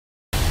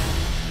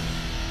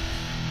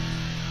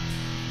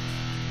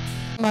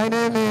My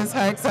name is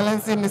Her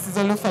Excellency Mrs.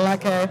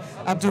 Olufolake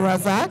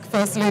Abdulrazaq,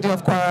 First Lady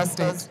of Kwara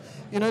State.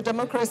 You know,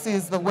 democracy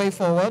is the way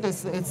forward.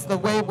 It's the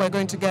way we're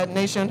going to get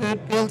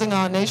nationhood, building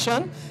our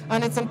nation.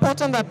 And it's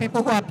important that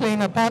people who are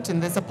playing a part in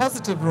this, a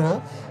positive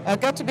role,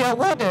 get to be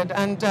awarded.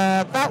 And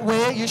that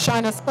way you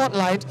shine a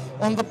spotlight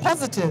on the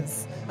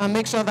positives and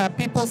make sure that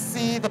people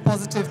see the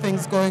positive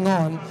things going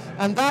on.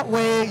 And that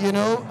way, you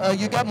know,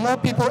 you get more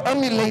people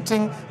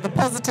emulating the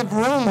positive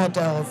role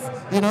models.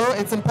 You know,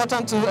 it's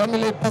important to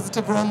emulate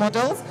positive role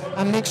models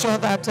and make sure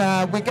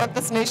that we get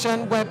this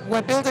nation,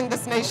 we're building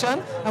this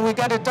nation, and we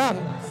get it done.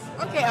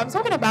 Okay, I'm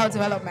talking about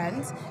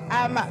development.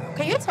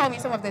 Can you tell me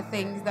some of the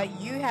things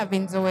that you have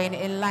been doing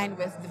in line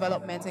with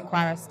development in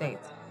Kwara State?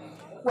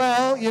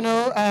 Well, you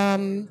know,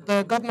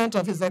 the government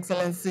of His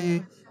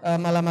Excellency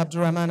Malam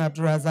Abdurrahman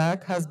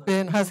Abdulrazaq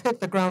has hit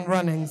the ground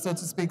running, so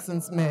to speak,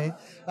 since May.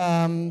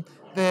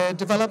 The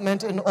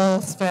development in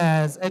all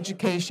spheres,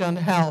 education,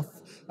 health,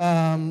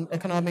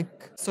 economic,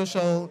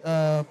 social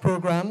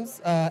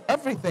programs,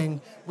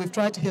 everything. We've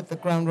tried to hit the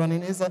ground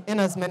running in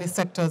as many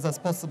sectors as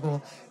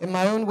possible. In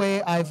my own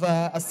way, I've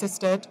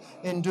assisted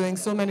in doing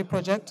so many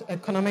projects,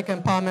 economic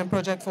empowerment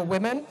project for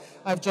women.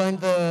 I've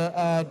joined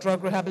the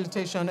drug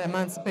rehabilitation,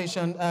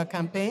 emancipation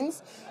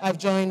campaigns. I've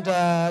joined,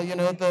 you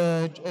know,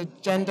 the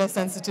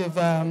gender-sensitive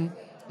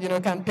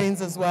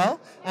campaigns as well,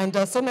 and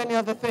so many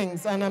other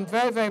things. And I'm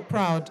very, very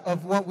proud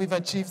of what we've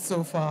achieved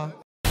so far.